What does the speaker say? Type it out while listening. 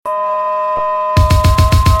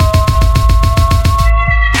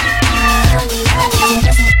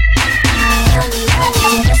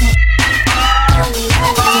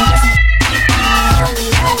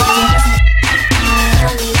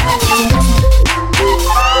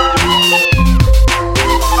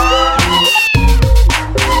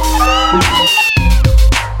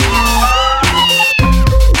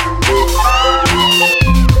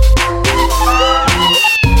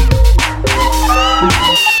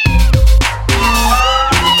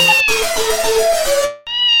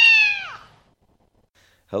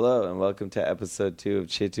welcome to episode 2 of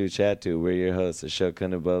Chitu Chatu. We're your hosts, Ashok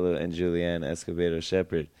Kanabolo and Julianne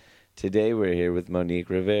Escobedo-Shepherd. Today we're here with Monique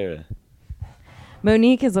Rivera.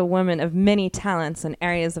 Monique is a woman of many talents and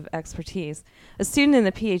areas of expertise. A student in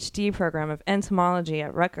the PhD program of entomology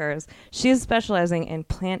at Rutgers, she is specializing in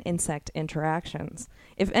plant-insect interactions.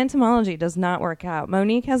 If entomology does not work out,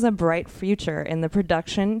 Monique has a bright future in the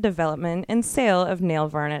production, development, and sale of nail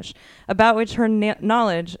varnish, about which her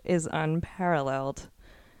knowledge is unparalleled.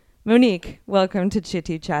 Monique, welcome to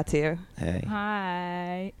Chitu Chatu. Hey.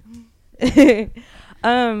 Hi.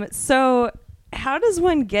 So how does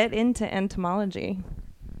one get into entomology?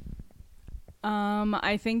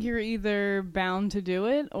 I think you're either bound to do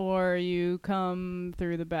it or you come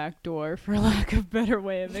through the back door, for lack of a better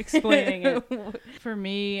way of explaining it. For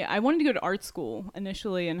me, I wanted to go to art school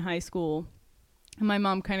initially in high school. My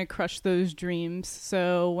mom kind of crushed those dreams.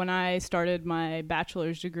 So when I started my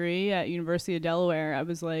bachelor's degree at University of Delaware, I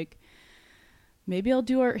was like, maybe I'll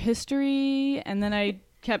do art history. And then I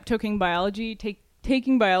kept taking biology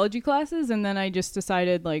classes, and then I just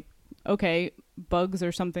decided, like, okay, bugs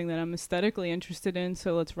are something that I'm aesthetically interested in,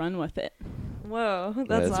 so let's run with it. Whoa,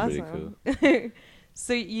 that's awesome. Pretty cool.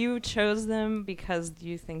 So you chose them because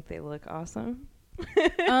you think they look awesome?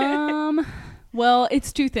 Well,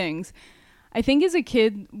 it's two things. I think as a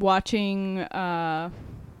kid watching Honey,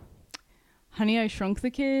 I Shrunk the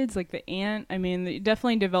Kids, like the ant, I mean, they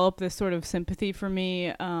definitely developed this sort of sympathy for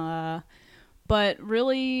me. But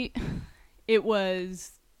really, it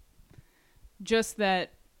was just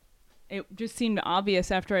that it just seemed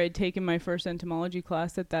obvious after I had taken my first entomology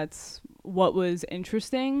class that that's what was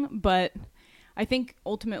interesting. But I think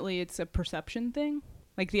ultimately it's a perception thing.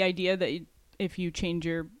 Like the idea that if you change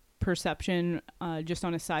your perception just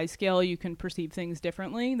on a size scale, you can perceive things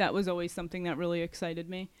differently. That was always something that really excited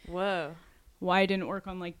me. Whoa. Why I didn't work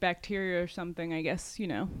on like bacteria or something, I guess,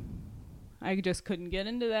 I just couldn't get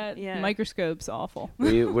into that. Yeah. Microscope's awful.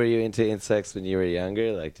 Were you into insects when you were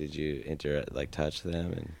younger? Like, did you touch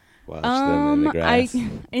them and watch them in the grass?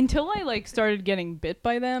 Until I started getting bit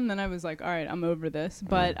by them, then I was like, all right, I'm over this.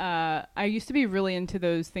 But I used to be really into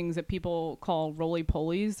those things that people call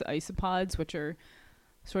roly-polies, isopods, which are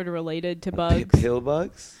sort of related to bugs. Pill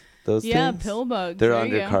bugs? Those things? Yeah, pill bugs. They're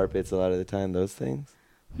under carpets a lot of the time, those things?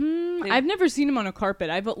 I've never seen them on a carpet.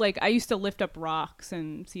 I used to lift up rocks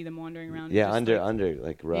and see them wandering around. Yeah, under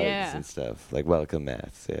like rugs and stuff, like welcome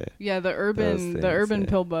mats. Yeah. Yeah, the urban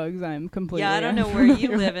pill bugs. I'm completely. Yeah, I don't know where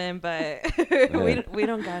you live in, but we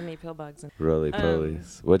don't got any pill bugs. Roly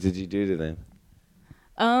polies. What did you do to them?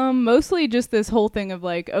 Mostly just this whole thing of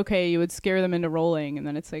like, okay, you would scare them into rolling, and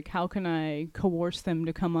then it's like, how can I coerce them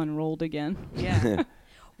to come unrolled again? Yeah.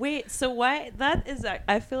 Wait, so why that is?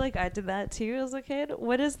 I feel like I did that too as a kid.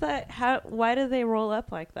 What is that? Why do they roll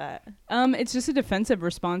up like that? It's just a defensive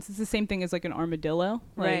response. It's the same thing as like an armadillo.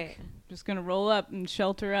 Right. Just gonna roll up and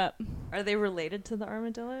shelter up. Are they related to the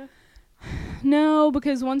armadillo? No,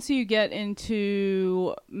 because once you get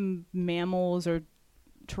into mammals or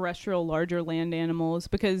terrestrial larger land animals,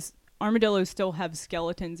 because armadillos still have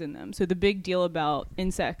skeletons in them. So the big deal about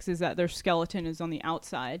insects is that their skeleton is on the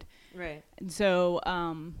outside. Right. And so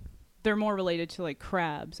they're more related to like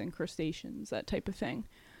crabs and crustaceans, that type of thing.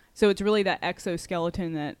 So it's really that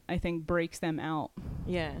exoskeleton that I think breaks them out.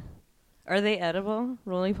 Yeah. Are they edible,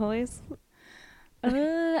 roly-polies? I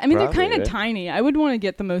mean, they're kind of tiny. I would want to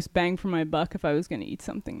get the most bang for my buck if I was going to eat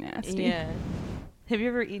something nasty. Yeah. Have you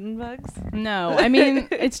ever eaten bugs? No. I mean,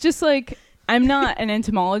 it's just like, I'm not an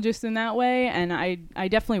entomologist in that way, and I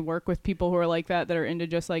definitely work with people who are like that are into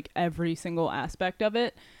just like every single aspect of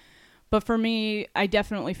it. But for me, I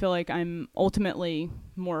definitely feel like I'm ultimately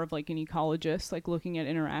more of like an ecologist, like looking at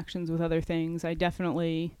interactions with other things. I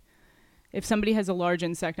definitely, if somebody has a large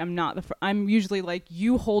insect, I'm usually like,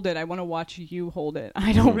 you hold it. I want to watch you hold it.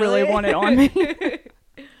 I don't really want it on me.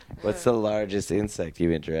 What's the largest insect you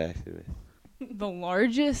interacted with? The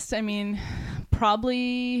largest? I mean,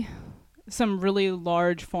 probably some really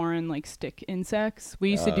large foreign like stick insects.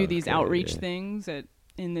 We used to do these outreach things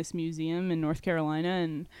in this museum in North Carolina,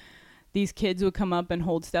 and these kids would come up and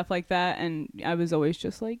hold stuff like that, and I was always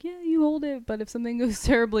just like, yeah, you hold it, but if something goes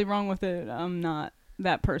terribly wrong with it, I'm not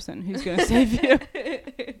that person who's going to save you.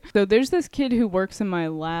 So there's this kid who works in my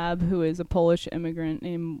lab who is a Polish immigrant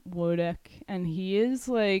named Wojtek, and he is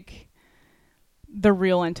like the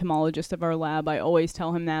real entomologist of our lab. I always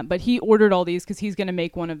tell him that, but he ordered all these because he's going to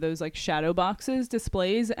make one of those like shadow boxes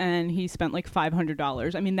displays, and he spent like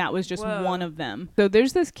 $500. I mean, that was just one of them. So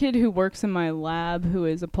there's this kid who works in my lab who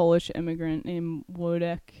is a Polish immigrant named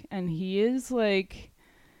Wojtek, and he is like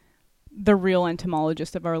the real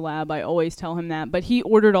entomologist of our lab. I always tell him that. But he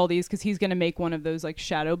ordered all these because he's going to make one of those like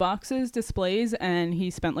shadow boxes displays, and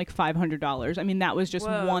he spent like $500. I mean, that was just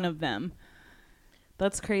one of them.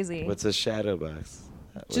 That's crazy. What's a shadow box?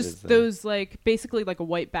 Just those like basically like a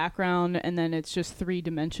white background, and then it's just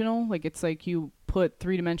 3-dimensional. Like it's like you put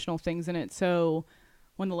 3-dimensional things in it, so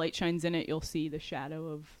when the light shines in it, you'll see the shadow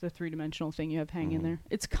of the 3-dimensional thing you have hanging there.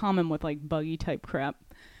 It's common with like buggy type crap.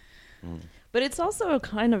 But it's also a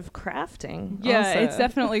kind of crafting. Yeah, also. It's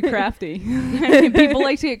definitely crafty. I mean, people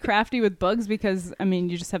like to get crafty with bugs because, I mean,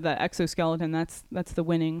 you just have that exoskeleton. That's the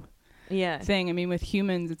winning thing. I mean, with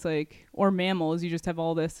humans, it's like, or mammals, you just have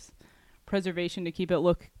all this preservation to keep it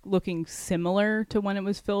looking similar to when it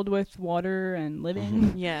was filled with water and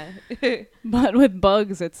living. Yeah. But with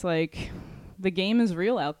bugs, it's like the game is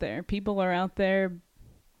real out there. People are out there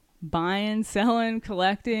buying, selling,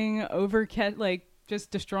 collecting, like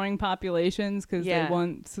just destroying populations because they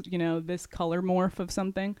want, this color morph of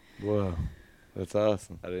something. Whoa, that's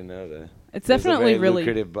awesome. I didn't know that. It's definitely a very really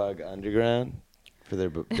lucrative bug underground for their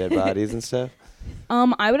dead bodies and stuff.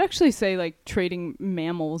 I would actually say like trading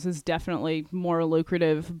mammals is definitely more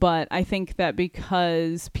lucrative, but I think that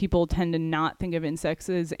because people tend to not think of insects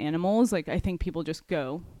as animals, like I think people just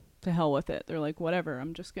go to hell with it. They're like, whatever,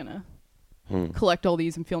 I'm just gonna collect all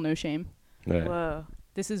these and feel no shame. Right. Whoa.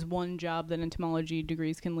 This is one job that entomology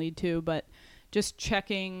degrees can lead to, but just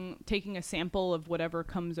taking a sample of whatever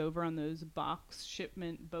comes over on those box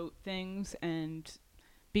shipment boat things and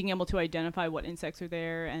being able to identify what insects are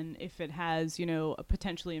there, and if it has, a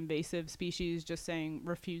potentially invasive species, just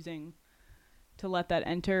refusing to let that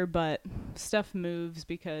enter. But stuff moves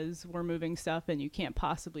because we're moving stuff, and you can't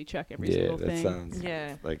possibly check every single thing. Yeah, that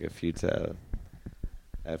sounds like a futile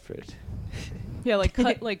effort. Yeah, like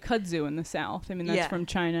kudzu in the South. I mean, that's from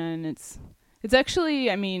China, and it's actually,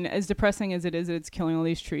 I mean, as depressing as it is that it's killing all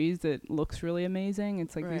these trees, it looks really amazing.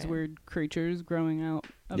 It's like these weird creatures growing out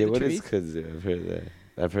of the trees. Yeah, what is kudzu? I've heard that.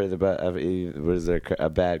 I've heard about, was there a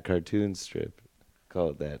bad cartoon strip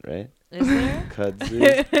called that, right? Is there?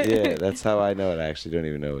 Kudzu? Yeah, that's how I know it. I actually don't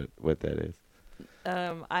even know what that is.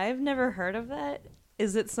 I've never heard of that.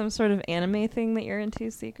 Is it some sort of anime thing that you're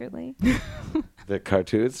into secretly? The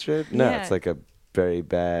cartoon strip? No, Yeah. It's like a very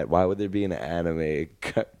bad. Why would there be an anime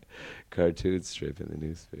cartoon strip in the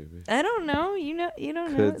newspaper? I don't know. You don't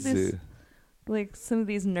know. There's, like some of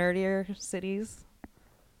these nerdier cities.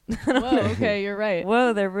 Whoa, okay, you're right.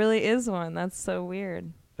 Whoa, there really is one. That's so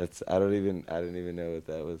weird. I didn't even know what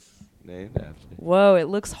that was named after. Whoa, it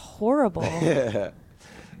looks horrible. Yeah.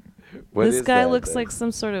 This guy looks like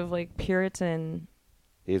some sort of like Puritan.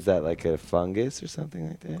 Is that like a fungus or something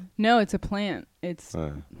like that? No, it's a plant. It's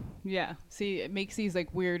yeah. See, it makes these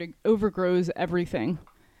like weird. It overgrows everything,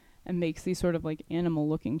 and makes these sort of like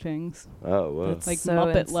animal-looking things. Oh, whoa! That's like so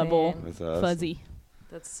Muppet insane. level, That's awesome. fuzzy.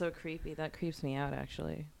 That's so creepy. That creeps me out,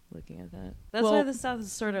 actually, looking at that. That's why the South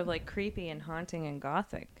is sort of like creepy and haunting and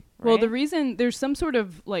gothic. Right? Well, the reason there's some sort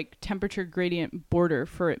of like temperature gradient border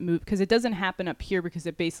for it move, because it doesn't happen up here because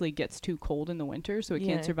it basically gets too cold in the winter, so it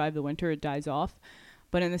can't survive the winter. It dies off.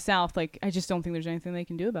 But in the South, like, I just don't think there's anything they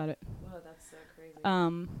can do about it. Whoa, that's so crazy.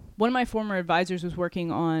 One of my former advisors was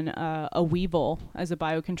working on a weevil as a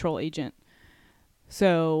biocontrol agent.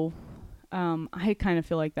 So I kind of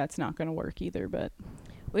feel like that's not going to work either. But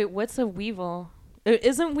wait, what's a weevil?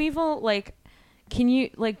 Isn't weevil like? Can you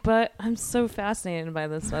like? But I'm so fascinated by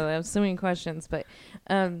this. By the way, I have so many questions. But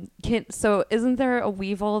so isn't there a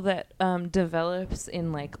weevil that develops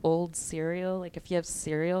in like old cereal? Like if you have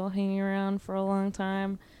cereal hanging around for a long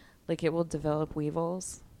time, like it will develop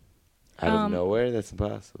weevils. Out of nowhere, that's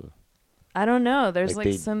impossible. I don't know. There's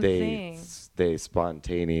like something. They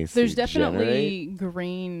spontaneously. There's definitely generate.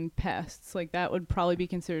 grain pests. Like that would probably be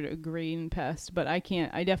considered a grain pest, but I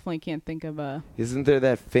definitely can't think of a. Isn't there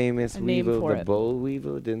that famous weevil, for the it. bowl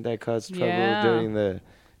weevil? Didn't that cause trouble during the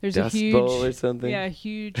There's Dust a huge Bowl or something? Yeah, a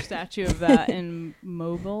huge statue of that in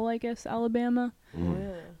Mobile, I guess, Alabama.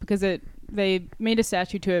 Because they made a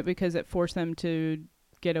statue to it because it forced them to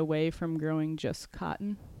get away from growing just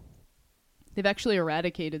cotton. They've actually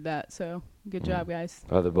eradicated that, so good job, guys.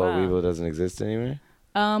 Oh, the boll weevil doesn't exist anymore?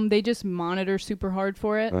 They just monitor super hard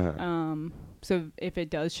for it. Uh-huh. So if it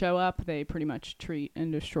does show up, they pretty much treat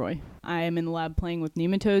and destroy. I am in the lab playing with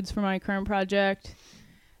nematodes for my current project.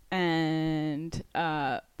 And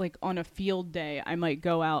like on a field day, I might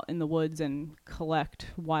go out in the woods and collect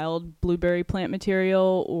wild blueberry plant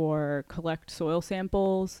material or collect soil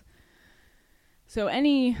samples. So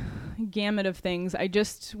any gamut of things.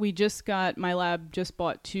 My lab just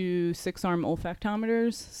bought 2 6-arm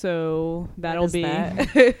olfactometers. So that'll be,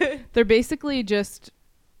 that? they're basically just,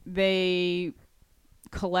 they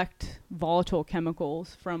collect volatile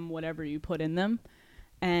chemicals from whatever you put in them.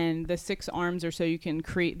 And the 6 arms are so you can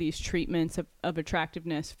create these treatments of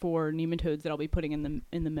attractiveness for nematodes that I'll be putting in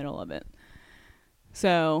the middle of it.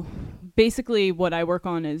 So basically what I work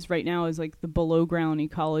on is right now is like the below ground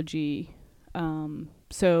ecology.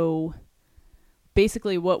 So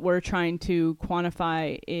basically what we're trying to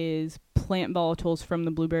quantify is plant volatiles from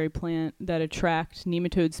the blueberry plant that attract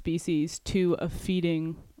nematode species to a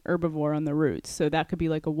feeding herbivore on the roots. So that could be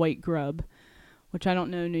like a white grub, which I don't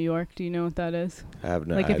know New York. Do you know what that is? I have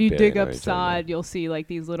no. Like if you dig up sod, you'll see like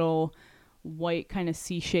these little white kind of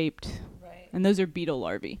C-shaped, Right. and those are beetle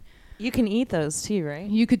larvae. You can eat those too, right?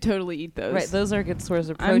 You could totally eat those. Right, those are a good source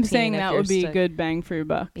of protein. I'm saying that would be a good bang for your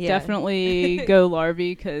buck. Yeah. Definitely go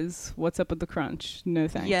larvae, because what's up with the crunch? No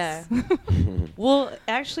thanks. Yeah. Well,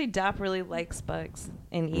 actually, Dap really likes bugs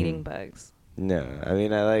and eating bugs. No, I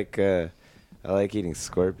mean I like eating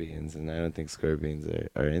scorpions, and I don't think scorpions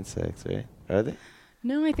are insects, right? Are they?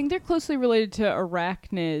 No, I think they're closely related to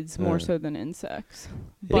arachnids more so than insects.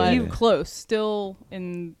 Yeah. But you close, still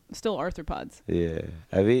arthropods. Yeah,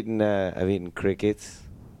 I've eaten crickets.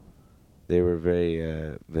 They were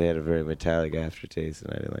they had a very metallic aftertaste,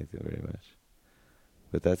 and I didn't like them very much.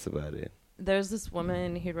 But that's about it. There's this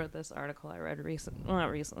woman who wrote this article I read not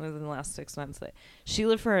recently, within the last 6 months, that she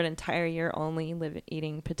lived for an entire year only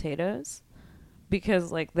eating potatoes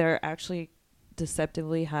because like they're actually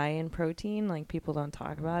deceptively high in protein. Like people don't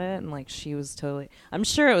talk about it, and like she was totally, I'm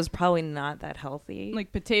sure it was probably not that healthy,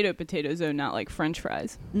 Like potatoes though, not like French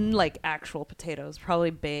fries. like actual potatoes, probably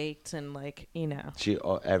baked, and like, you know, She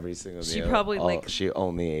every single She meal, probably, like- she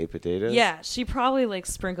only ate potatoes. yeah, she probably like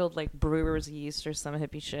sprinkled like brewer's yeast or some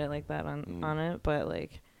hippie shit like that on it, but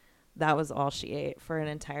like that was all she ate for an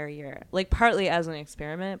entire year, like partly as an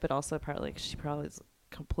experiment, but also partly 'cause she probably is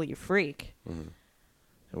a complete freak.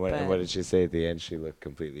 And what did she say at the end? She looked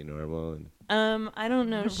completely normal, and I don't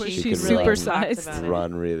know. Was She she really supersized? talked about it.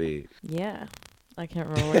 run really. Yeah, I can't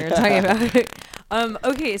remember what you're talking about.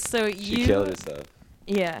 Okay, so She killed herself.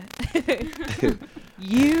 Yeah,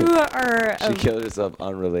 you are. She killed herself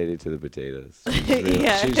unrelated to the potatoes.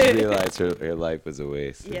 Yeah. She just realized her life was a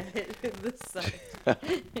waste. Yeah, this sucks.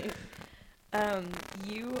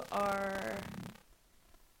 You are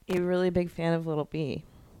a really big fan of Little B.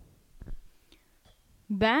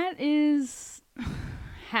 That is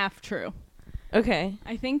half true. Okay.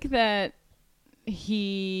 I think that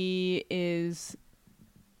he is...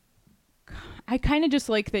 I kind of just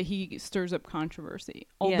like that he stirs up controversy.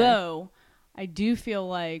 Although, I do feel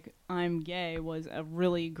like I'm Gay was a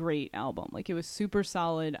really great album. Like, it was super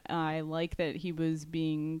solid. I like that he was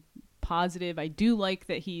being positive. I do like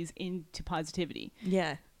that he's into positivity.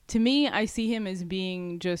 Yeah. To me, I see him as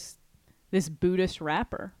being just this Buddhist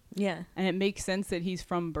rapper. Yeah. And it makes sense that he's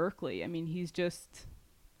from Berkeley. I mean, he's just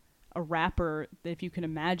a rapper, if you can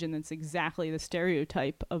imagine, that's exactly the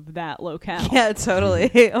stereotype of that locale. Yeah,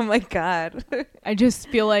 totally. Oh my God. I just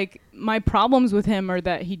feel like my problems with him are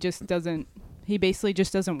that he basically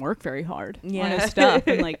just doesn't work very hard on his stuff.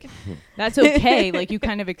 And like, that's okay. Like, you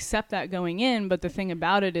kind of accept that going in. But the thing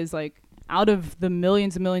about it is, like, out of the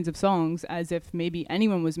millions and millions of songs, as if maybe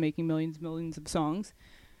anyone was making millions and millions of songs,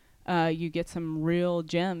 you get some real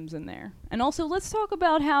gems in there. And also, let's talk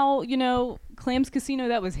about how, Clams Casino,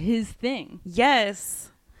 that was his thing.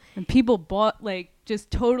 Yes. And people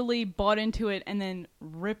just totally bought into it and then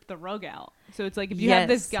ripped the rug out. So it's like, if you have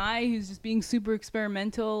this guy who's just being super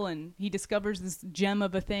experimental and he discovers this gem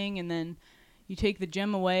of a thing, and then you take the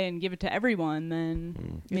gem away and give it to everyone,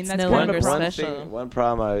 then, I mean, that's kind of a problem. One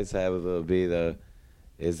problem I always have with Lil B, though,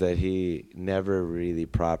 is that he never really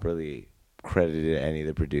properly credited any of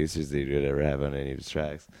the producers that he would ever have on any of his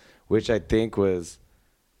tracks, which I think was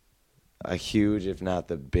a huge, if not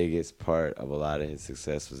the biggest part of a lot of his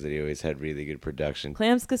success, was that he always had really good production.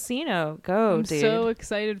 Clams Casino, dude. I'm so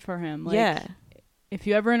excited for him. Like, yeah. If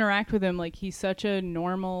you ever interact with him, like, he's such a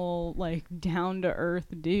normal, like,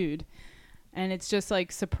 down-to-earth dude. And it's just,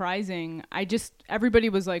 like, surprising. Everybody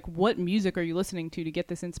was like, what music are you listening to get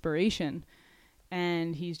this inspiration?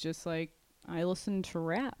 And he's just like, I listen to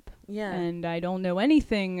rap. Yeah. And I don't know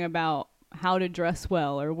anything about how to dress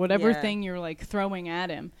well or whatever thing you're, like, throwing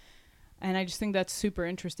at him. And I just think that's super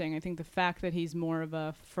interesting. I think the fact that he's more of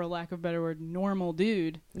a, for lack of a better word, normal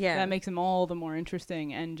dude, that makes him all the more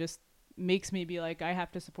interesting and just makes me be like, I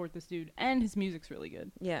have to support this dude. And his music's really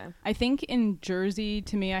good. Yeah. I think in Jersey,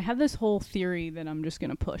 to me, I have this whole theory that I'm just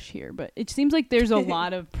going to push here, but it seems like there's a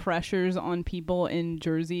lot of pressures on people in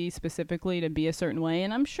Jersey specifically to be a certain way.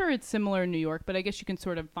 And I'm sure it's similar in New York, but I guess you can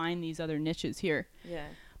sort of find these other niches here. Yeah.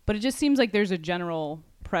 But it just seems like there's a general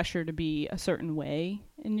pressure to be a certain way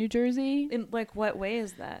in New Jersey. In like what way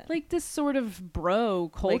is that? Like this sort of bro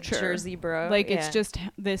culture. Like Jersey bro? Like it's just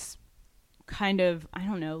this kind of, I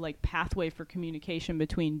don't know, like pathway for communication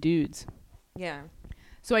between dudes. Yeah.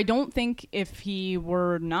 So I don't think if he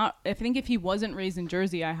wasn't raised in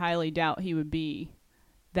Jersey, I highly doubt he would be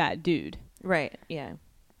that dude. Right. Yeah.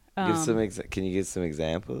 Can you give some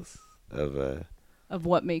examples of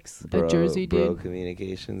what makes a Jersey dude? Bro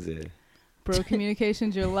communications, yeah. Bro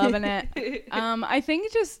communications, you're loving it. I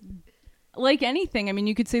think just like anything. I mean,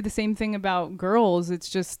 you could say the same thing about girls. It's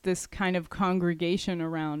just this kind of congregation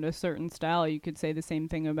around a certain style. You could say the same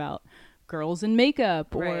thing about girls in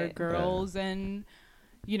makeup or girls and,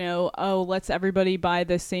 you know, let's everybody buy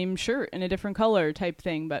the same shirt in a different color type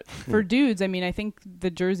thing. But for dudes, I mean, I think the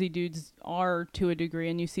Jersey dudes are to a degree,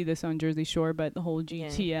 and you see this on Jersey Shore, but the whole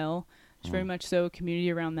GTL, it's very much so a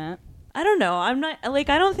community around that. I don't know. I'm not like,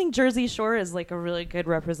 I don't think Jersey Shore is like a really good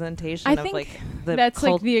representation of like the that's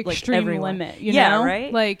like the extreme limit, you know?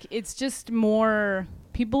 Right? Like it's just more,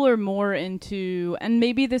 people are more into, and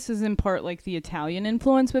maybe this is in part like the Italian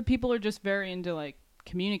influence, but people are just very into like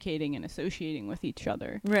communicating and associating with each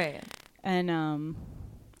other. Right. And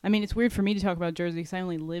I mean, it's weird for me to talk about Jersey because I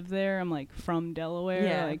only live there. I'm like from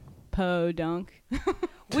Delaware, like Podunk.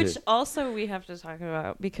 Which also we have to talk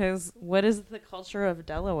about, because what is the culture of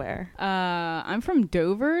Delaware? I'm from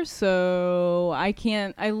Dover, so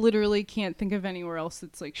I literally can't think of anywhere else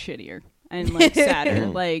that's like shittier and like sadder.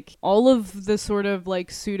 Like all of the sort of like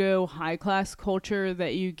pseudo high class culture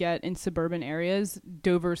that you get in suburban areas,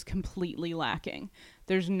 Dover's completely lacking.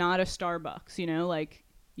 There's not a Starbucks, you know, like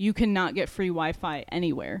you cannot get free Wi-Fi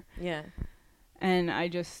anywhere. Yeah. And I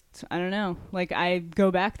don't know. Like, I go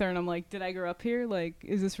back there and I'm like, did I grow up here? Like,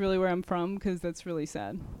 is this really where I'm from? Because that's really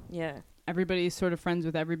sad. Yeah. Everybody's sort of friends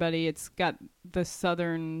with everybody. It's got the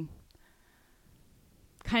southern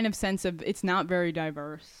kind of sense of it's not very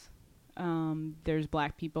diverse. There's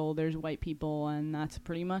black people, there's white people, and that's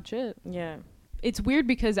pretty much it. Yeah. It's weird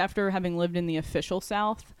because after having lived in the official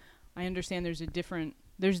South, I understand there's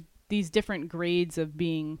these different grades of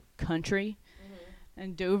being country.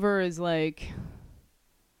 And Dover is like,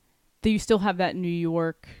 you still have that New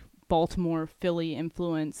York, Baltimore, Philly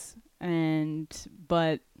influence,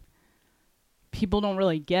 but people don't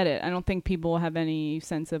really get it. I don't think people have any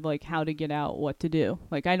sense of like how to get out, what to do.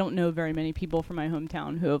 Like, I don't know very many people from my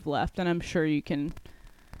hometown who have left, and I'm sure you can.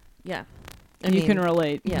 Yeah. You can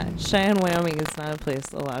relate. Yeah. Cheyenne, Wyoming is not a place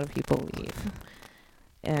a lot of people leave.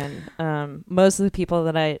 And most of the people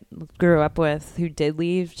that I grew up with who did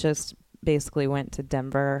leave just basically went to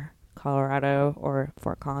Denver, Colorado, or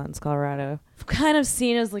Fort Collins, Colorado. Kind of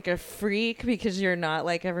seen as like a freak because you're not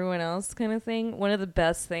like everyone else kind of thing. One of the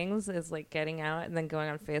best things is like getting out and then going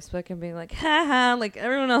on Facebook and being like, haha, like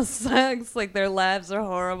everyone else sucks. Like their lives are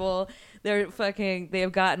horrible.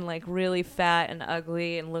 They've gotten like really fat and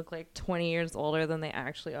ugly and look like 20 years older than they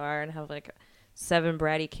actually are and have like 7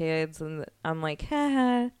 bratty kids. And I'm like,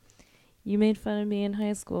 haha, you made fun of me in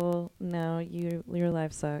high school. No, your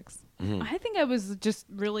life sucks. Mm-hmm. I think I was just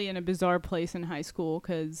really in a bizarre place in high school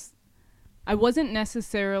because I wasn't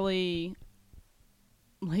necessarily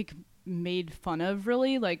like made fun of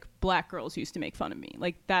really. Like black girls used to make fun of me.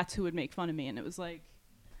 Like that's who would make fun of me. And it was like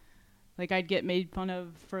I'd get made fun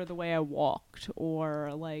of for the way I walked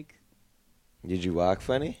or like. Did you walk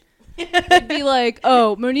funny? It'd be like,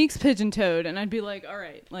 oh, Monique's pigeon-toed. And I'd be like, all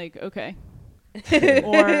right, like, okay.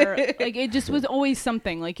 Or like it just was always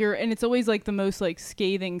something like and it's always like the most like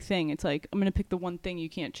scathing thing. It's like I'm gonna pick the one thing you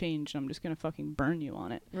can't change and I'm just gonna fucking burn you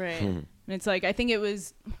on it. Right. And it's like I think it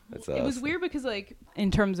was awesome. Was weird because like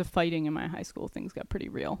in terms of fighting in my high school things got pretty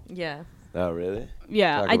real. Yeah. Oh, really?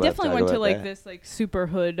 Yeah, I definitely went to like that. this like super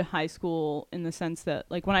hood high school in the sense that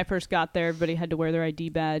like when I first got there, everybody had to wear their ID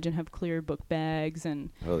badge and have clear book bags and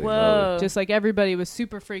just like everybody was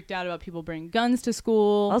super freaked out about people bringing guns to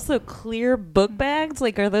school. Also, clear book bags,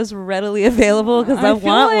 like are those readily available? Because I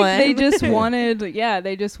want one. They just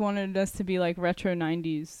wanted us to be like retro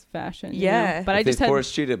 '90s fashion. Yeah, you know? But if they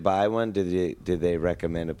forced you to buy one, did they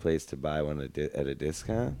recommend a place to buy one at a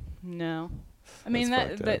discount? No. I mean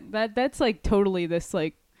that's like totally this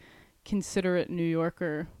like considerate New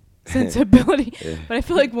Yorker sensibility. Yeah. But I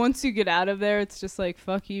feel like once you get out of there, it's just like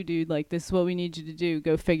fuck you, dude. Like this is what we need you to do.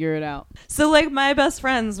 Go figure it out. So like my best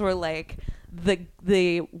friends were like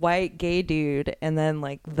the white gay dude and then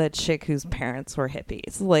like the chick whose parents were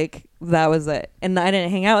hippies. Like that was it. And I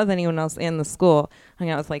didn't hang out with anyone else in the school. I hung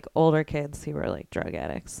out with like older kids who were like drug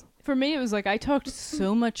addicts. For me, it was like I talked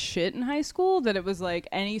so much shit in high school that it was like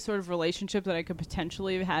any sort of relationship that I could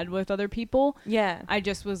potentially have had with other people. Yeah. I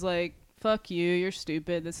just was like, fuck you, you're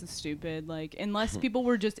stupid, this is stupid. Like, unless people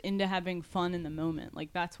were just into having fun in the moment.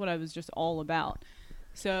 Like, that's what I was just all about.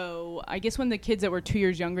 So I guess when the kids that were 2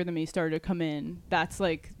 years younger than me started to come in, that's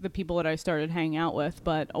like the people that I started hanging out with,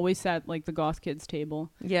 but always sat like the goth kids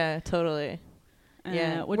table. Yeah, totally.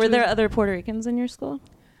 Yeah. Were there other Puerto Ricans in your school?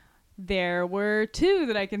 There were two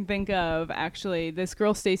that I can think of, actually. This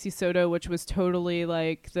girl, Stacy Soto, which was totally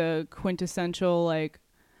like the quintessential, like,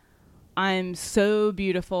 I'm so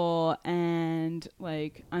beautiful and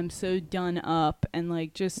like I'm so done up, and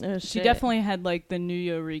like just she definitely had like the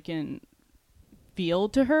New Yorican feel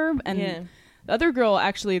to her. And the other girl,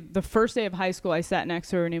 actually, the first day of high school, I sat next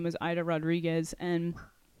to her. Her name was Ida Rodriguez, and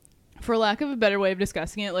for lack of a better way of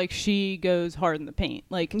discussing it, like, she goes hard in the paint.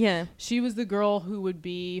 Like, she was the girl who would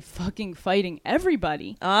be fucking fighting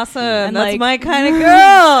everybody. Awesome. And that's like, my kind of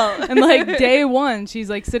girl. And like day one, she's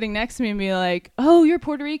like sitting next to me and be like, oh, you're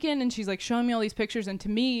Puerto Rican? And she's like showing me all these pictures. And to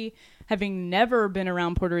me, having never been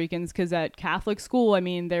around Puerto Ricans, because at Catholic school, I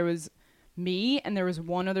mean, there was me and there was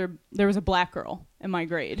a black girl in my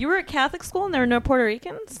grade. You were at Catholic school and there were no Puerto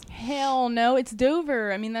Ricans? Hell no, it's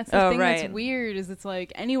Dover. I mean, that's the thing that's weird, is it's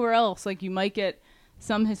like anywhere else, like, you might get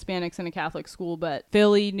some Hispanics in a Catholic school, but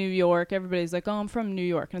Philly, New York, everybody's like, oh, I'm from New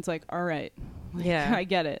York. And it's like, all right, like, I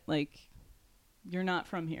get it. Like, you're not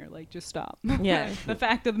from here. Like, just stop. Yeah. The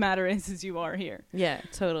fact of the matter is you are here. Yeah,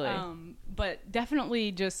 totally. But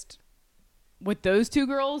definitely just with those two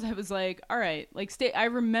girls, I was like, all right, like,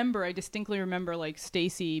 I distinctly remember like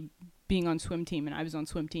Stacy being on swim team and I was on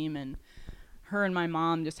swim team, and her and my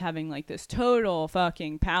mom just having like this total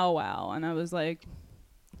fucking powwow. And I was like,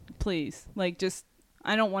 please, like, just,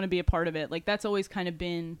 I don't want to be a part of it. Like, that's always kind of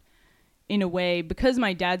been, in a way, because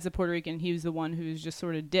my dad's a Puerto Rican, he was the one who's just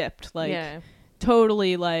sort of dipped, like,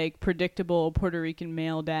 totally like predictable Puerto Rican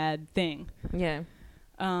male dad thing. It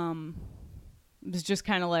was just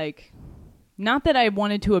kind of like, not that I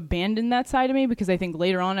wanted to abandon that side of me, because I think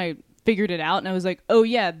later on I figured it out and I was like, oh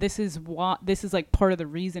yeah, this is like part of the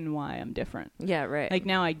reason why I'm different. Yeah, right. Like,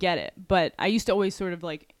 now I get it. But I used to always sort of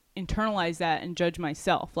like internalize that and judge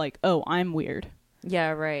myself, like, oh, I'm weird.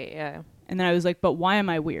 Yeah, right. Yeah. And then I was like, but why am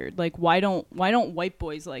I weird? Like, why don't white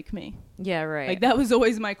boys like me? Yeah, right. Like, that was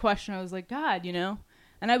always my question. I was like, God, you know?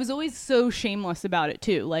 And I was always so shameless about it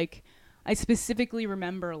too. Like, I specifically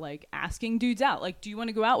remember like asking dudes out, like, do you want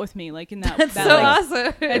to go out with me? Like, in that, that's that so like,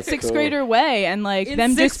 awesome. That sixth grader way, and like in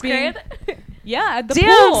them sixth just being, grade? Yeah, at the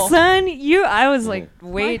damn, pool. son, I was like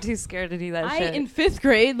way too scared to do that shit. In fifth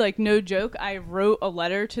grade, like, no joke, I wrote a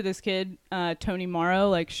letter to this kid, Tony Morrow.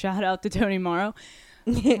 Like, shout out to Tony Morrow.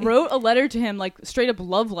 Wrote a letter to him, like, straight up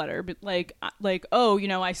love letter, but like, oh, you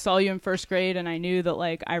know, I saw you in first grade and I knew that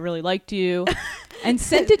like I really liked you, and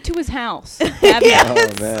sent it to his house.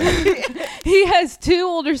 Yes. Oh man. He has two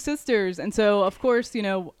older sisters, and so of course, you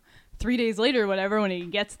know, 3 days later, whatever, when he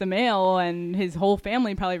gets the mail and his whole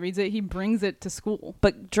family probably reads it, he brings it to school.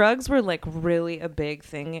 But drugs were like really a big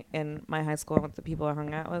thing in my high school with the people I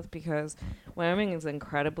hung out with, because Wyoming is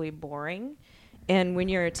incredibly boring. And when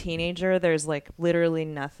you're a teenager, there's like literally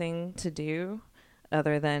nothing to do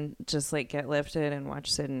other than just like get lifted and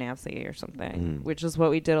watch Sid and Nancy or something, which is what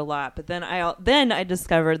we did a lot. But then I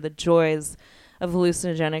discovered the joys of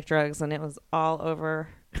hallucinogenic drugs, and it was all over.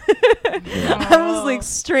 I was like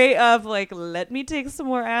straight up like, let me take some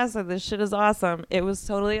more acid. This shit is awesome. It was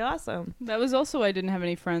totally awesome. That was also, I didn't have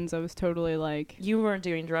any friends. I was totally like, you weren't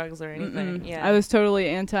doing drugs or anything. Yeah, I was totally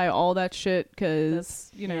anti all that shit, because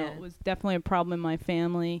you know, it was definitely a problem in my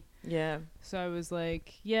family. Yeah, so I was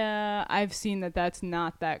like, yeah, I've seen that that's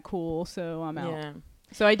not that cool, so I'm out. Yeah.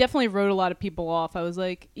 So I definitely wrote a lot of people off. I was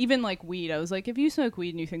like, even like weed, I was like, if you smoke weed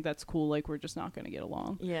and you think that's cool, like, we're just not going to get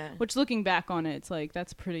along. Yeah. Which, looking back on it, it's like,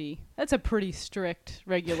 that's a pretty strict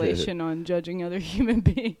regulation on judging other human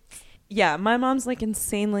beings. Yeah, my mom's like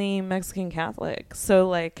insanely Mexican Catholic. So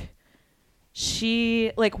like,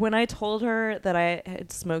 she, like, when I told her that I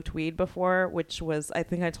had smoked weed before, which was, I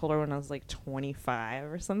think I told her when I was like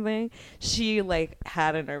 25 or something, she like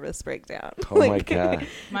had a nervous breakdown. Oh like, my God.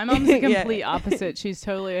 My mom's the complete opposite. She's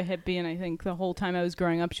totally a hippie, and I think the whole time I was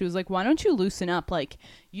growing up, she was like, why don't you loosen up? Like,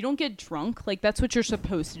 you don't get drunk. Like, that's what you're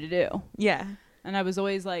supposed to do. Yeah. And I was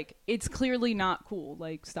always like, it's clearly not cool.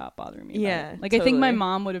 Like, stop bothering me. Yeah. Like, totally. I think my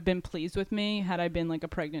mom would have been pleased with me had I been like a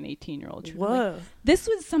pregnant 18-year-old. Whoa. Like, this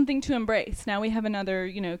was something to embrace. Now we have another,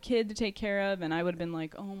 you know, kid to take care of. And I would have been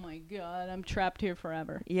like, oh my God, I'm trapped here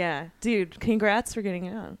forever. Yeah. Dude, congrats for getting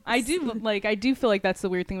out. I do feel like that's the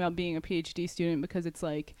weird thing about being a PhD student, because it's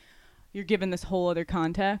like, you're given this whole other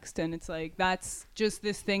context, and it's like, that's just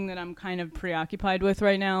this thing that I'm kind of preoccupied with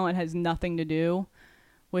right now. It has nothing to do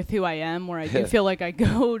with who I am, where I do feel like I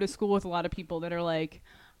go to school with a lot of people that are like,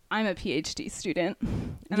 I'm a PhD student.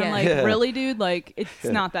 And Yeah. I'm like, really, dude? Like, it's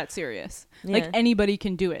not that serious. Yeah. Like, anybody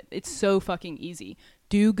can do it. It's so fucking easy.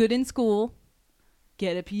 Do good in school.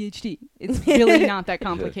 Get a PhD. It's really not that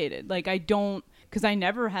complicated. Like, because I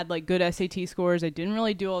never had, like, good SAT scores. I didn't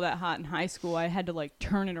really do all that hot in high school. I had to, like,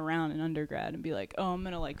 turn it around in undergrad and be like, oh, I'm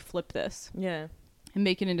going to, like, flip this. Yeah. And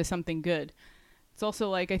make it into something good. It's also,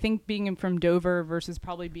 like, I think being from Dover versus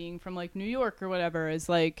probably being from, like, New York or whatever is,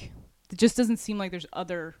 like, it just doesn't seem like there's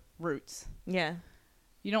other routes. Yeah.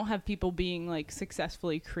 You don't have people being, like,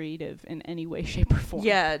 successfully creative in any way, shape, or form.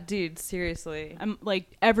 Yeah, dude, seriously. I'm,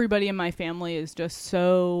 like, everybody in my family is just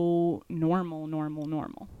so normal.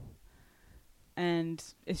 And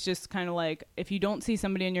it's just kind of like, if you don't see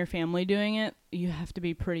somebody in your family doing it, you have to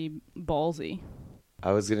be pretty ballsy.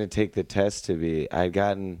 I was gonna take the test to be.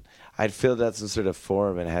 I'd filled out some sort of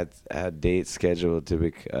form and had dates scheduled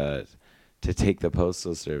to take the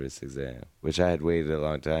postal service exam, which I had waited a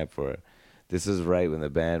long time for. This was right when the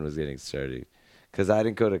band was getting started, because I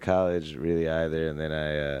didn't go to college really either, and then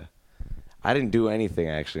I didn't do anything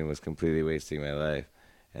actually, and was completely wasting my life,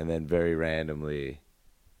 and then very randomly,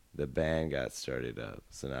 the band got started up,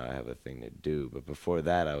 so now I have a thing to do. But before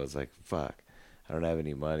that, I was like, fuck, I don't have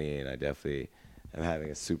any money, and I definitely. I'm having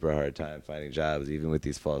a super hard time finding jobs, even with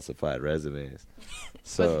these falsified resumes.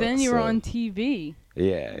 But then you were on TV.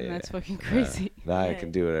 Yeah, and that's fucking crazy. Now I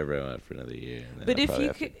can do whatever I want for another year. And then But I'll if probably you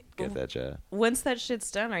have to could get that job. Once that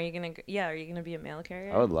shit's done, are you gonna be a mail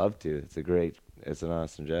carrier? I would love to. It's an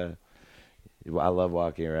awesome job. I love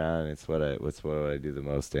walking around. It's what I do the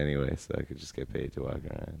most anyway. So I could just get paid to walk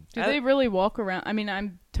around. Do they really walk around? I mean,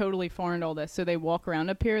 I'm totally foreign to all this. So they walk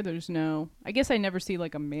around up here. There's no. I guess I never see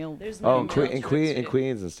like a mail. There's no in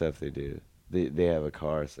Queens and stuff they do. They have a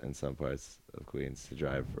car in some parts of Queens to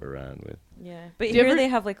drive around with. Yeah, but Do you here ever- they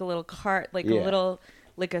have like a little cart, like Yeah. a little.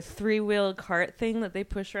 Like a 3-wheel cart thing that they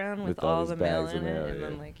push around with all these the mail bags in of mail, it, and yeah.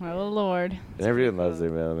 then like. Oh Lord. And everyone loves their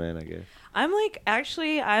mailman, I guess. I'm like,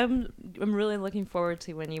 actually, I'm really looking forward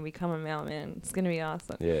to when you become a mailman. It's gonna be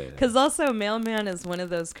awesome. Yeah. Because also, mailman is one of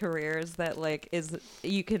those careers that like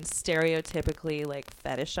you can stereotypically like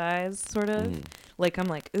fetishize, sort of. Mm. Like I'm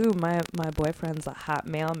like, ooh, my boyfriend's a hot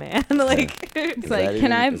mailman. Like, It's Is like, that can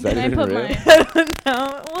even- I is that put even my? real? I don't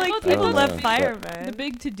know. Well, like Well, people don't love know. firemen. The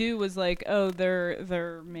big to do was like, oh,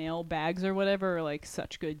 their mail bags or whatever are like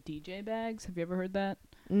such good DJ bags. Have you ever heard that?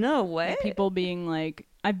 No way. Like, people being like,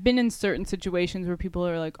 I've been in certain situations where people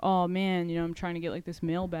are like, oh man, I'm trying to get like this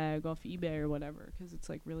mail bag off eBay or whatever because it's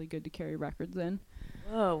like really good to carry records in.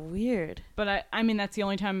 Whoa, weird. But I mean, that's the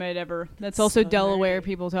only time I'd ever. That's also So Delaware nerdy.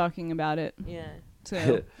 people talking about it. Yeah.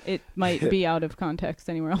 So it might be out of context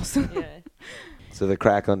anywhere else. Yeah. So the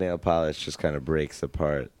crackle nail polish just kind of breaks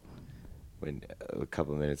apart when a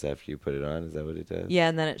couple minutes after you put it on. Is that what it does? Yeah,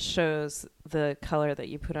 and then it shows the color that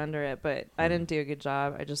you put under it. But I didn't do a good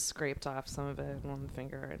job. I just scraped off some of it on the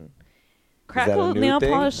finger and Is that a crackle new nail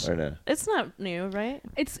thing, polish. or no? It's not new, right?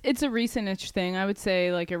 It's a recent-ish thing. I would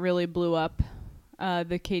say like it really blew up.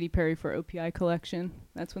 The Katy Perry for OPI collection.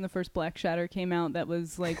 That's when the first Black Shatter came out. That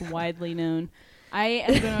was like widely known. I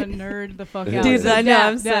am gonna nerd the fuck out. Dude, So I know, yeah,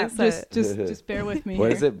 I'm so yeah, excited. just bear with me. What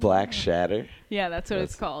here. is it? Black Shatter? Yeah, that's what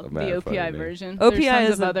it's That's called. a The mad funny OPI name. version. There's OPI tons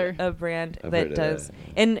is of other. a brand I've that heard of does,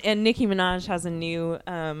 that. and Nicki Minaj has a new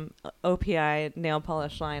OPI nail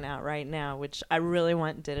polish line out right now, which I really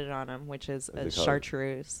want Did It On 'Em, which is a What's it called?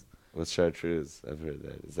 chartreuse. What's chartreuse? I've heard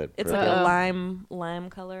that. Is that? It's purple? like a lime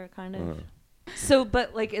color kind of. Uh-huh. So,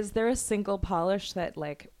 but like, is there a single polish that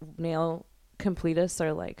like nail completists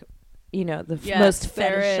are like, the Yes, most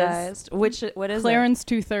there is. fetishized? What is Clarence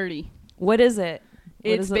 230. it? What is it?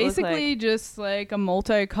 What It's does it look basically like? just like a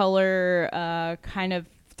multicolor, kind of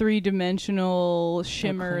 3-dimensional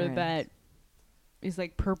shimmer Clarence. that is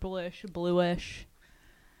like purplish, bluish.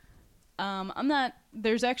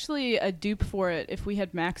 There's actually a dupe for it. If we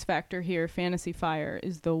had Max Factor here, Fantasy Fire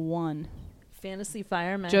is the one. Fantasy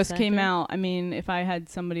Fire Max Just came Factor? out. I mean, if I had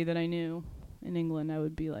somebody that I knew in England, I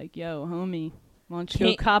would be like, yo, homie, why don't you go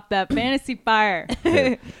Can't- cop that Fantasy Fire?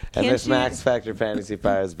 And Can't this you- Max Factor Fantasy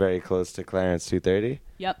Fire is very close to Clarence 230.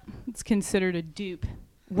 Yep. It's considered a dupe.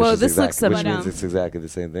 Whoa, this looks which But, means it's exactly the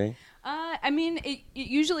same thing. I mean, it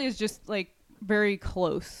usually is just like very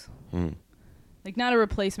close. Hmm. Like not a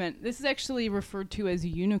replacement. This is actually referred to as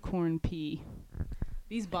unicorn pee.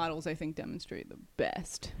 These bottles, I think, demonstrate the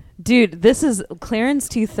best. Dude, this is Clarence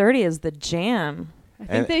 230 is the jam. I think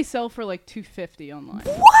And- they sell for like $250 online.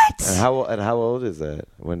 What? And how old is that?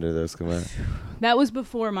 When did those come out? That was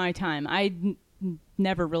before my time. I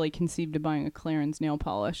never really conceived of buying a Clarence nail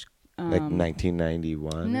polish. Like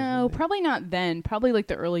 1991? No, probably not then. Probably like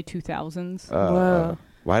the early 2000s. Whoa.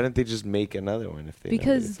 Why don't they just make another one if they know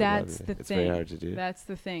Because it's that's love it? the It's thing. very hard to do. That's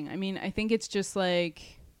the thing. I mean, I think it's just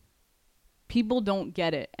like people don't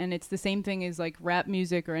get it, and it's the same thing as like rap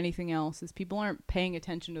music or anything else. Is people aren't paying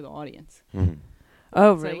attention to the audience. Mhm.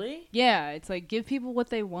 Oh, It's really? Like, yeah, it's like give people what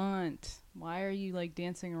they want. Why are you like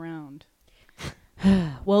dancing around?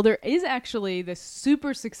 Well, there is actually this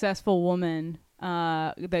super successful woman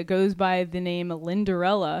that goes by the name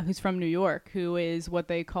Linderella, who's from New York, who is what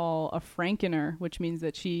they call a Frankener, which means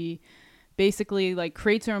that she basically like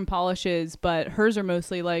creates her own polishes, but hers are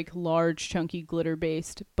mostly like large, chunky, glitter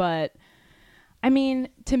based. But I mean,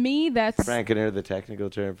 to me, that's Frankener, the technical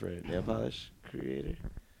term for a nail polish creator.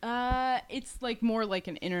 it's like more like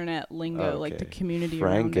an internet lingo, like the community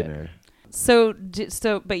around Frankener.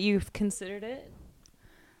 it. But you've considered it?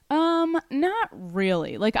 Not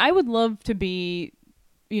really. Like, I would love to be,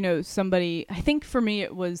 somebody. I think for me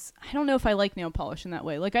it was, I don't know if I like nail polish in that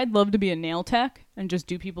way. Like, I'd love to be a nail tech and just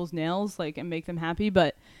do people's nails, like, and make them happy,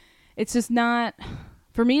 but it's just not,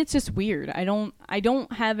 for me it's just weird. I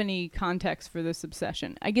don't have any context for this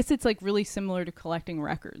obsession. I guess it's like really similar to collecting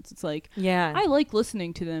records. It's like, Yeah. I like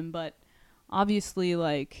listening to them, but obviously,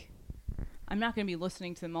 like, I'm not going to be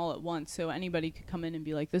listening to them all at once, so anybody could come in and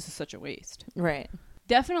be like, this is such a waste. Right.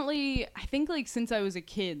 Definitely, I think, like, since I was a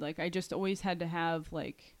kid, like, I just always had to have,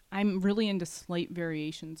 like, I'm really into slight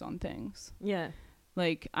variations on things. Yeah.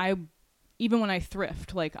 Like, even when I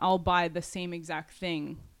thrift, like, I'll buy the same exact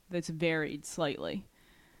thing that's varied slightly.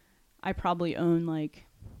 I probably own, like,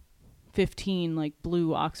 15, like,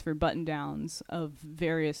 blue Oxford button-downs of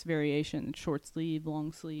various variations, short sleeve,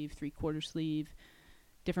 long sleeve, 3/4 sleeve,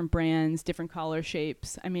 different brands, different collar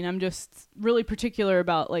shapes. I mean, I'm just really particular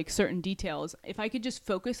about like certain details. If I could just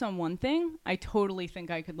focus on one thing, I totally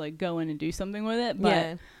think I could like go in and do something with it. But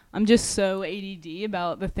Yeah. I'm just so ADD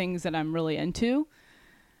about the things that I'm really into.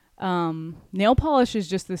 Nail polish is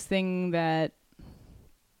just this thing that,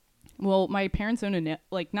 well, my parents owned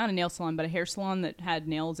not a nail salon, but a hair salon that had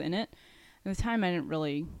nails in it. At the time, I didn't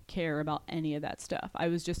really care about any of that stuff. I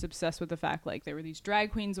was just obsessed with the fact like there were these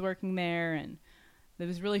drag queens working there, and it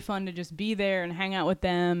was really fun to just be there and hang out with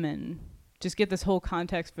them and just get this whole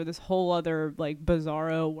context for this whole other like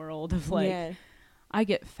bizarro world of like, I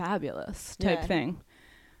get fabulous type thing.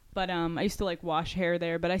 But I used to like wash hair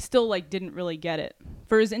there, but I still like didn't really get it.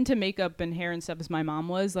 For as into makeup and hair and stuff as my mom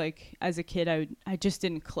was, like as a kid, I just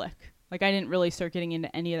didn't click. Like I didn't really start getting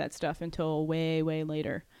into any of that stuff until way, way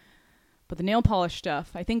later. But the nail polish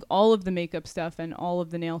stuff, I think all of the makeup stuff and all of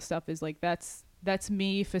the nail stuff is like that's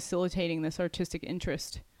me facilitating this artistic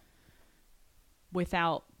interest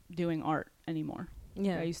without doing art anymore.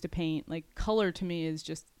 Yeah. I used to paint. Like color to me is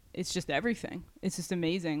just, it's just everything. It's just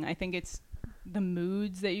amazing. I think it's the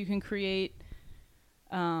moods that you can create.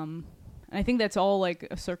 And I think that's all like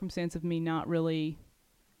a circumstance of me not really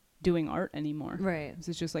doing art anymore. Right.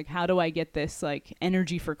 It's just like, how do I get this like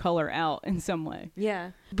energy for color out in some way?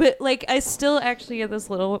 Yeah. But like I still actually get this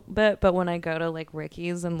little bit, but when I go to like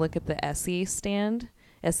Ricky's and look at the Essie stand,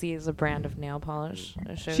 Essie is a brand of nail polish.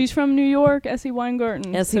 She's from New York, Essie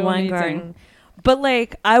Weingarten. Essie So Weingarten. amazing. But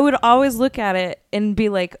like I would always look at it and be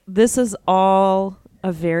like, this is all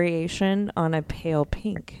a variation on a pale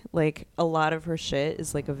pink. Like a lot of her shit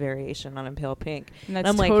is like a variation on a pale pink. And that's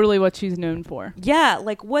I'm like, totally what she's known for. yeah,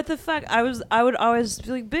 like what the fuck? I would always be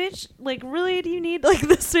like, bitch, like really do you need like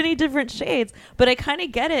this many different shades? But I kind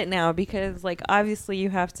of get it now because like obviously you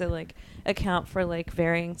have to like account for like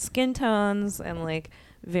varying skin tones and like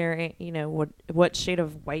very, what shade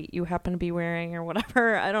of white you happen to be wearing or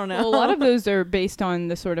whatever. I don't know. Well, a lot of those are based on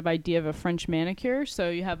the sort of idea of a French manicure.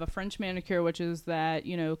 So you have a French manicure, which is that,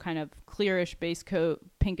 kind of clearish base coat,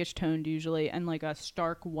 pinkish toned usually, and like a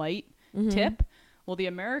stark white tip. Well, the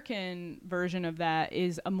American version of that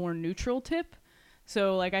is a more neutral tip.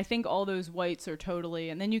 So like I think all those whites are totally,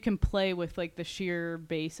 and then you can play with like the sheer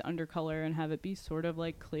base undercolor and have it be sort of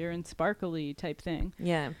like clear and sparkly type thing.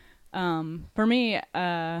 Yeah. For me,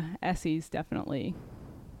 Essie's definitely,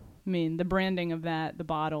 I mean, the branding of that, the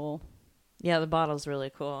bottle. Yeah, the bottle's really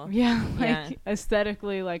cool. Yeah, Yeah.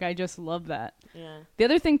 Aesthetically, like I just love that. Yeah. The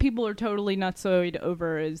other thing people are totally nutsoid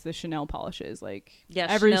over is the Chanel polishes. Like Yeah,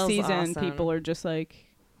 every Chanel's season, awesome. people are just like,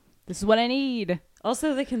 this is what I need.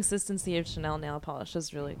 Also, the consistency of Chanel nail polish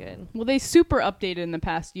is really good. Well, they super updated in the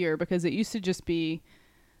past year because it used to just be,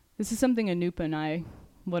 this is something Anupa and I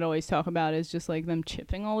would always talk about, is just like them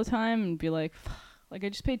chipping all the time and be like, like I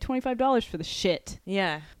just paid $25 for the shit.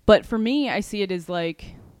 Yeah. But for me, I see it as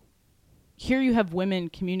like, here you have women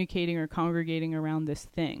communicating or congregating around this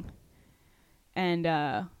thing. And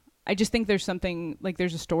I just think there's something, like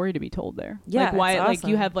there's a story to be told there. Yeah, like why, it's like you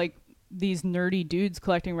awesome. have like these nerdy dudes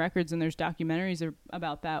collecting records, and there's documentaries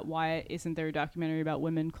about that. Why isn't there a documentary about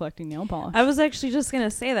women collecting nail polish? I was actually just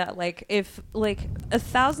gonna say that, like, if like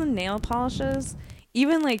 1,000 nail polishes,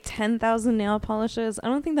 even like 10,000 nail polishes, I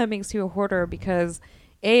don't think that makes you a hoarder, because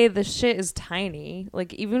the shit is tiny.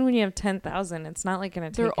 Like, even when you have 10,000, it's not like gonna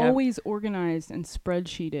take They're always organized and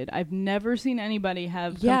spreadsheeted. I've never seen anybody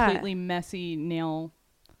have completely messy nail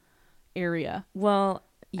area. Well,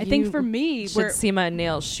 I think for me, you should see my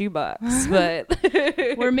nail shoebox, but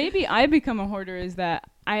where maybe I become a hoarder is that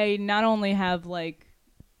I not only have like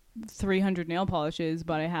 300 nail polishes,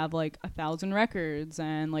 but I have like 1,000 records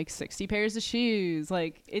and like 60 pairs of shoes.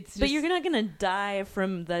 Like, it's just, but you're not gonna die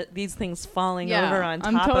from these things falling over on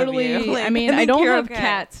top of you. Like, I mean, I don't have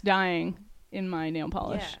cats dying in my nail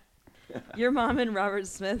polish. Yeah. Your mom and Robert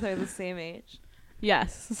Smith are the same age.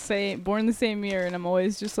 Yes, born the same year, and I'm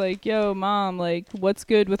always just like, yo, mom, like, what's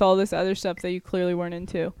good with all this other stuff that you clearly weren't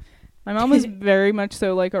into? My mom was very much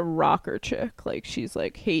so like a rocker chick. Like, she's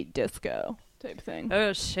like, hate disco type thing.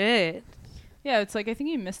 Oh, shit. Yeah, it's like, I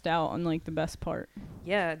think you missed out on like the best part.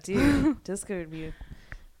 Yeah, dude. Disco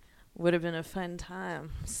would have been a fun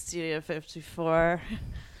time. Studio 54.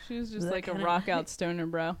 She was just like a rock out stoner,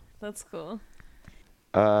 bro. That's cool.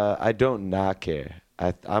 I don't not care.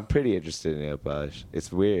 I'm pretty interested in nail polish.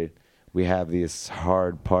 It's weird. We have this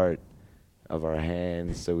hard part of our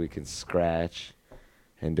hands so we can scratch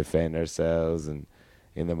and defend ourselves. And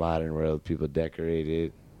in the modern world, people decorate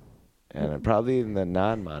it. And probably in the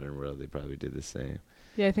non-modern world, they probably did the same.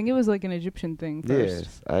 Yeah, I think it was like an Egyptian thing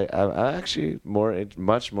first. Yes. I'm actually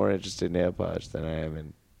much more interested in nail polish than I am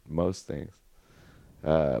in most things.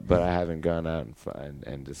 But I haven't gone out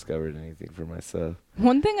and discovered anything for myself.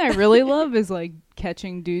 One thing I really love is like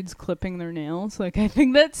catching dudes clipping their nails. Like, I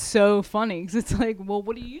think that's so funny, because it's like, well,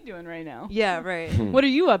 what are you doing right now? Yeah, right. What are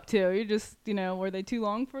you up to? You're just, were they too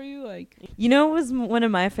long for you? Like, what was one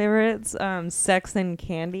of my favorites? Sex and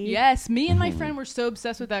Candy. Yes, me and my friend were so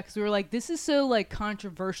obsessed with that, because we were like, this is so like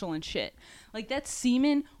controversial and shit. Like, that's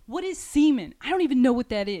semen. What is semen? I don't even know what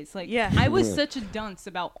that is. Like, yeah. I was such a dunce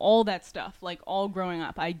about all that stuff, like all growing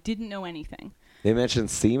up. I didn't know anything. They mentioned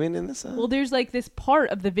semen in the song? Well, there's like this part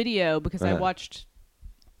of the video, because I watched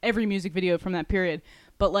every music video from that period,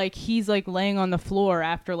 but like he's like laying on the floor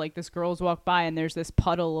after like this girl's walked by, and there's this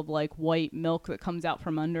puddle of like white milk that comes out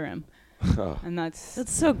from under him. And that's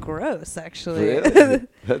so gross, actually. Really?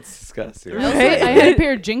 That's disgusting. Right? I had a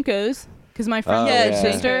pair of Jinkos because my friend had a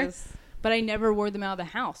sister. Jinkos. But I never wore them out of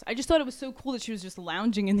the house. I just thought it was so cool that she was just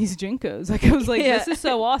lounging in these Jinkos. Like, I was like, this is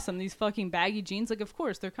so awesome. These fucking baggy jeans. Like, of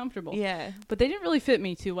course, they're comfortable. Yeah. But they didn't really fit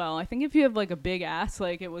me too well. I think if you have, like, a big ass,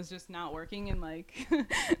 like, it was just not working. And, like,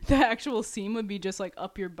 the actual seam would be just, like,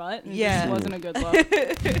 up your butt. And it just wasn't a good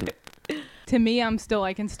look. To me,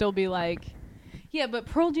 I can still be like, yeah, but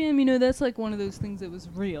Pearl Jam, that's like one of those things that was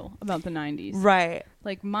real about the 90s. Right.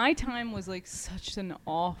 Like, my time was like such an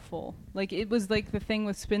awful, like, it was like the thing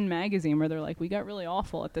with Spin Magazine where they're like, we got really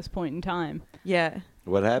awful at this point in time. Yeah.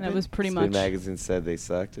 What happened? That was pretty Spin much. Magazine said they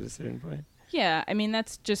sucked at a certain point. Yeah, I mean,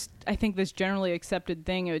 that's just, I think, this generally accepted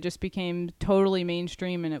thing. It just became totally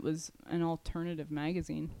mainstream, and it was an alternative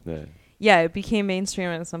magazine. Yeah. Yeah, it became mainstream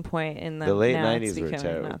at some point in the late 90s were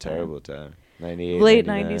a terrible time. 98, late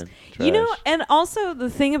 90s. Trash. And also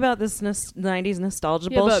the thing about this 90s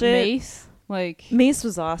nostalgia bullshit. But Mace, like, Mace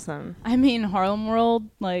was awesome. I mean, Harlem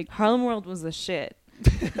World was the shit.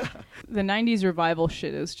 The 90s revival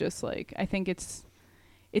shit is just like, I think it's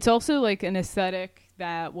also like an aesthetic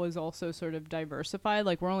that was also sort of diversified.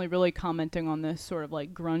 Like, we're only really commenting on this sort of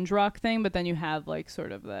like grunge rock thing, but then you have like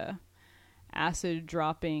sort of the acid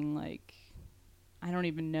dropping, like, I don't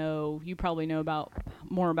even know. You probably know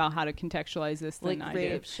more about how to contextualize this than like I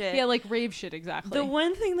rave do. Shit. Yeah, like rave shit, exactly. The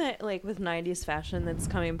one thing that, like, with 90s fashion that's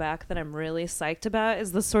coming back that I'm really psyched about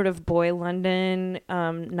is the sort of boy London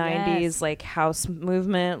 90s like house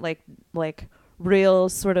movement, like real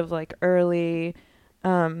sort of like early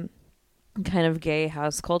kind of gay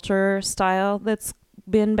house culture style that's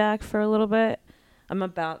been back for a little bit. I'm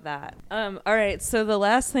about that. All right. So the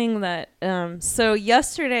last thing that, so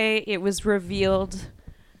yesterday it was revealed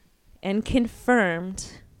and confirmed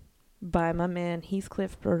by my man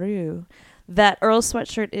Heathcliff Peru that Earl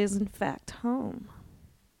Sweatshirt is in fact home.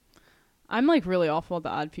 I'm like really awful at the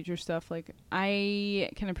Odd Future stuff. Like,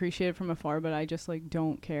 I can appreciate it from afar, but I just like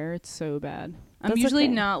don't care. It's so bad. I'm usually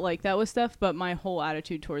not like that with stuff, but my whole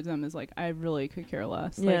attitude towards them is like, I really could care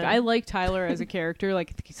less. Yeah. Like, I like Tyler as a character.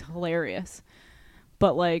 Like, I think he's hilarious.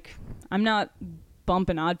 But, like, I'm not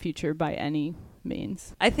bumping Odd Future by any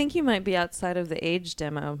means. I think you might be outside of the age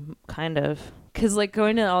demo, kind of. Because, like,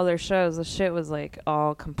 going to all their shows, the shit was, like,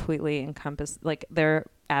 all completely encompassed. Like,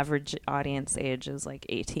 average audience age is like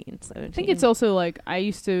 18, 17. I think it's also like I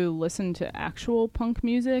used to listen to actual punk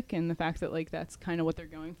music, and the fact that like that's kind of what they're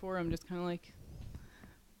going for, I'm just kind of like,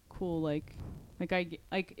 cool, like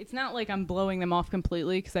it's not like I'm blowing them off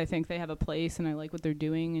completely, because I think they have a place and I like what they're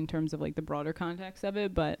doing in terms of like the broader context of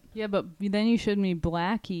it. But yeah, but then you showed me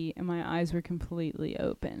Blackie and my eyes were completely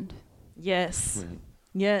opened. Yes.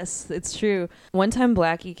 Yes, it's true. One time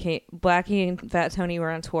Blackie and Fat Tony were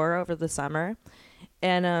on tour over the summer,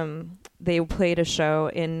 and they played a show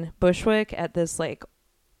in Bushwick at this like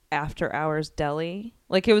after hours deli.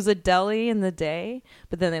 Like it was a deli in the day,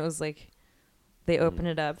 but then it was like they opened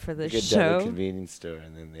it up for the like a show. deli convenience store,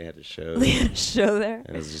 and then they had a show. They had a show there.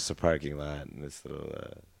 And it was just a parking lot in this little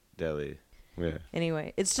deli. Yeah.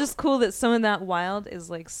 Anyway, it's just cool that someone that wild is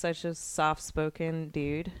like such a soft-spoken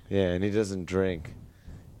dude. Yeah, and he doesn't drink.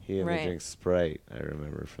 He only Right. drinks Sprite, I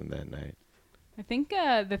remember from that night. I think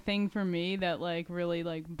the thing for me that like really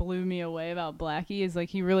like blew me away about Blackie is like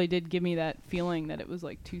he really did give me that feeling that it was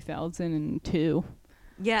like 2002.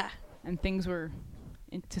 Yeah. And things were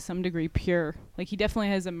to some degree pure. Like he definitely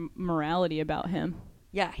has a morality about him.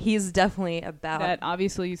 Yeah, he's definitely about That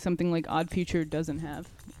obviously something like Odd Future doesn't have,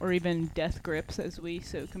 or even Death Grips, as we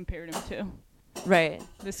so compared him to. right.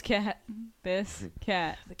 This cat. The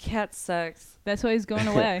cat sucks. That's why he's going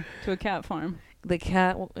away to a cat farm. The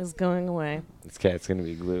cat is going away. This cat's going to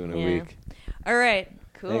be glue in a week. All right.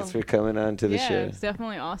 Cool. Thanks for coming on to the Yeah, show. it's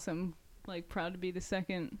definitely awesome. Like proud to be the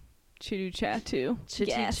second Chittu Chattu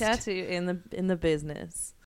Chitty guest. chatty in the business.